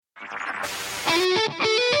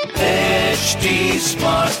HT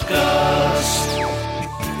Smartcast.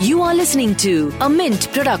 You are listening to a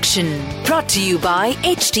Mint production brought to you by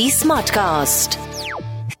HT Smartcast.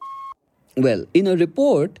 Well, in a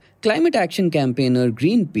report, climate action campaigner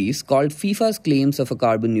Greenpeace called FIFA's claims of a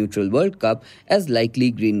carbon-neutral World Cup as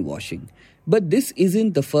likely greenwashing. But this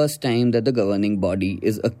isn't the first time that the governing body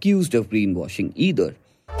is accused of greenwashing either.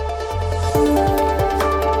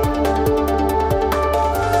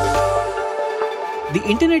 The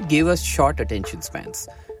internet gave us short attention spans.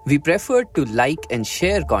 We preferred to like and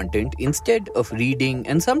share content instead of reading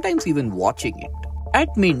and sometimes even watching it.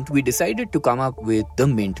 At Mint, we decided to come up with the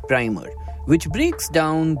Mint Primer, which breaks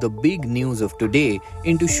down the big news of today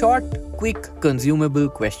into short, quick, consumable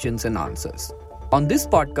questions and answers. On this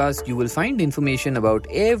podcast, you will find information about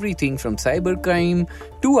everything from cybercrime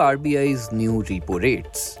to RBI's new repo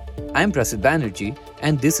rates. I'm Prasid Banerjee,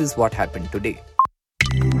 and this is what happened today.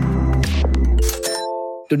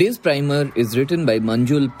 Today's primer is written by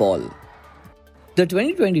Manjul Paul. The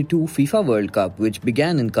 2022 FIFA World Cup, which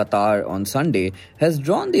began in Qatar on Sunday, has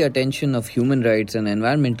drawn the attention of human rights and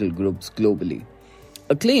environmental groups globally.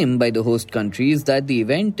 A claim by the host country is that the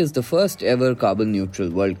event is the first ever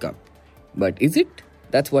carbon-neutral World Cup. But is it?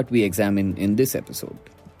 That's what we examine in this episode.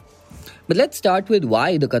 But let's start with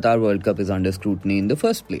why the Qatar World Cup is under scrutiny in the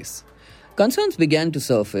first place. Concerns began to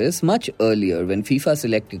surface much earlier when FIFA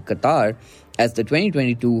selected Qatar as the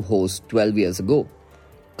 2022 host 12 years ago.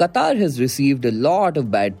 Qatar has received a lot of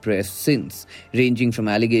bad press since, ranging from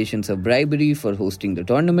allegations of bribery for hosting the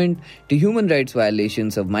tournament to human rights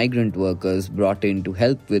violations of migrant workers brought in to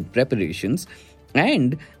help with preparations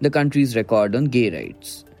and the country's record on gay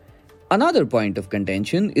rights. Another point of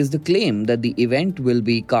contention is the claim that the event will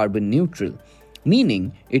be carbon neutral,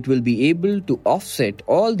 meaning it will be able to offset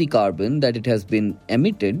all the carbon that it has been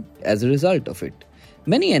emitted as a result of it.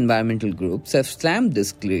 Many environmental groups have slammed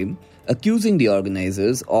this claim, accusing the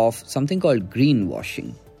organizers of something called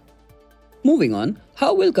greenwashing. Moving on,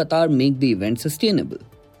 how will Qatar make the event sustainable?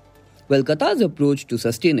 Well, Qatar's approach to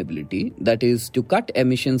sustainability, that is, to cut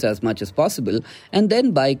emissions as much as possible and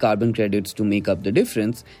then buy carbon credits to make up the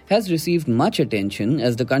difference, has received much attention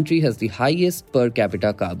as the country has the highest per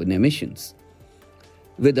capita carbon emissions.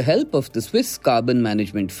 With the help of the Swiss carbon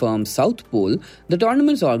management firm South Pole, the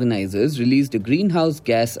tournament's organizers released a greenhouse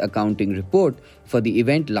gas accounting report for the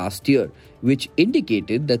event last year, which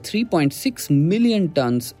indicated that 3.6 million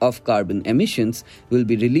tons of carbon emissions will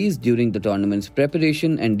be released during the tournament's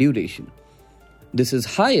preparation and duration. This is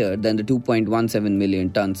higher than the 2.17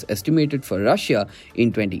 million tons estimated for Russia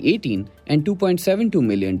in 2018 and 2.72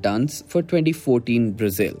 million tons for 2014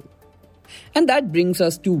 Brazil. And that brings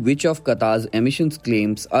us to which of Qatar's emissions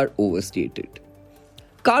claims are overstated.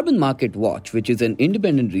 Carbon Market Watch, which is an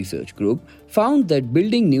independent research group, found that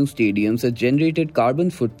building new stadiums has generated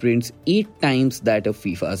carbon footprints 8 times that of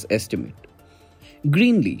FIFA's estimate.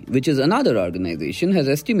 Greenly, which is another organization, has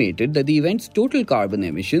estimated that the event's total carbon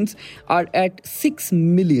emissions are at 6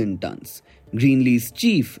 million tons. Greenly's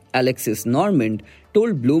chief, Alexis Normand,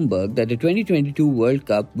 told Bloomberg that the 2022 World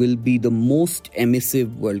Cup will be the most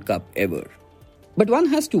emissive World Cup ever. But one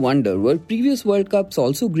has to wonder, were previous World Cups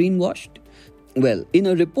also greenwashed? Well, in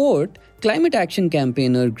a report, climate action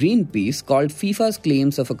campaigner Greenpeace called FIFA's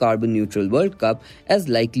claims of a carbon-neutral World Cup as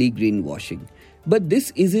likely greenwashing. But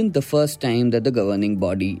this isn't the first time that the governing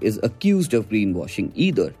body is accused of greenwashing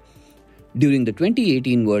either. During the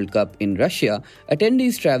 2018 World Cup in Russia,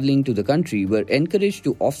 attendees traveling to the country were encouraged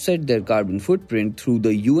to offset their carbon footprint through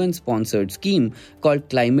the UN-sponsored scheme called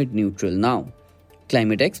Climate Neutral Now.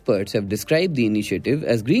 Climate experts have described the initiative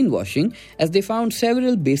as greenwashing as they found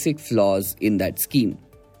several basic flaws in that scheme.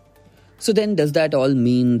 So then, does that all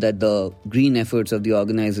mean that the green efforts of the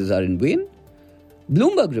organizers are in vain?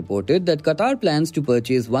 Bloomberg reported that Qatar plans to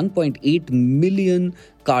purchase 1.8 million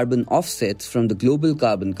carbon offsets from the Global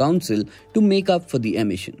Carbon Council to make up for the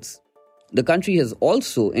emissions. The country has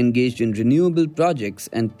also engaged in renewable projects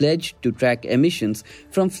and pledged to track emissions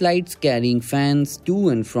from flights carrying fans to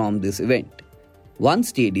and from this event. One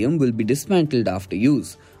stadium will be dismantled after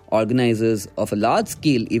use. Organizers of a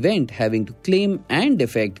large-scale event having to claim and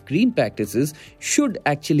effect green practices should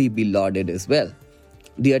actually be lauded as well.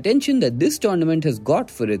 The attention that this tournament has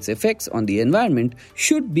got for its effects on the environment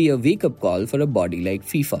should be a wake-up call for a body like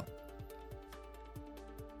FIFA.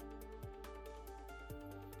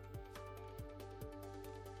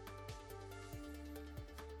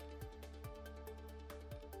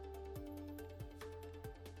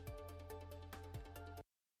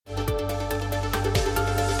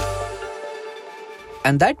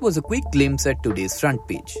 And that was a quick glimpse at today's front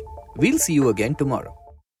page. We'll see you again tomorrow.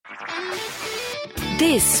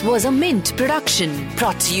 This was a Mint production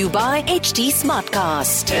brought to you by HT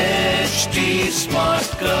Smartcast. HT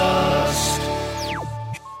Smartcast.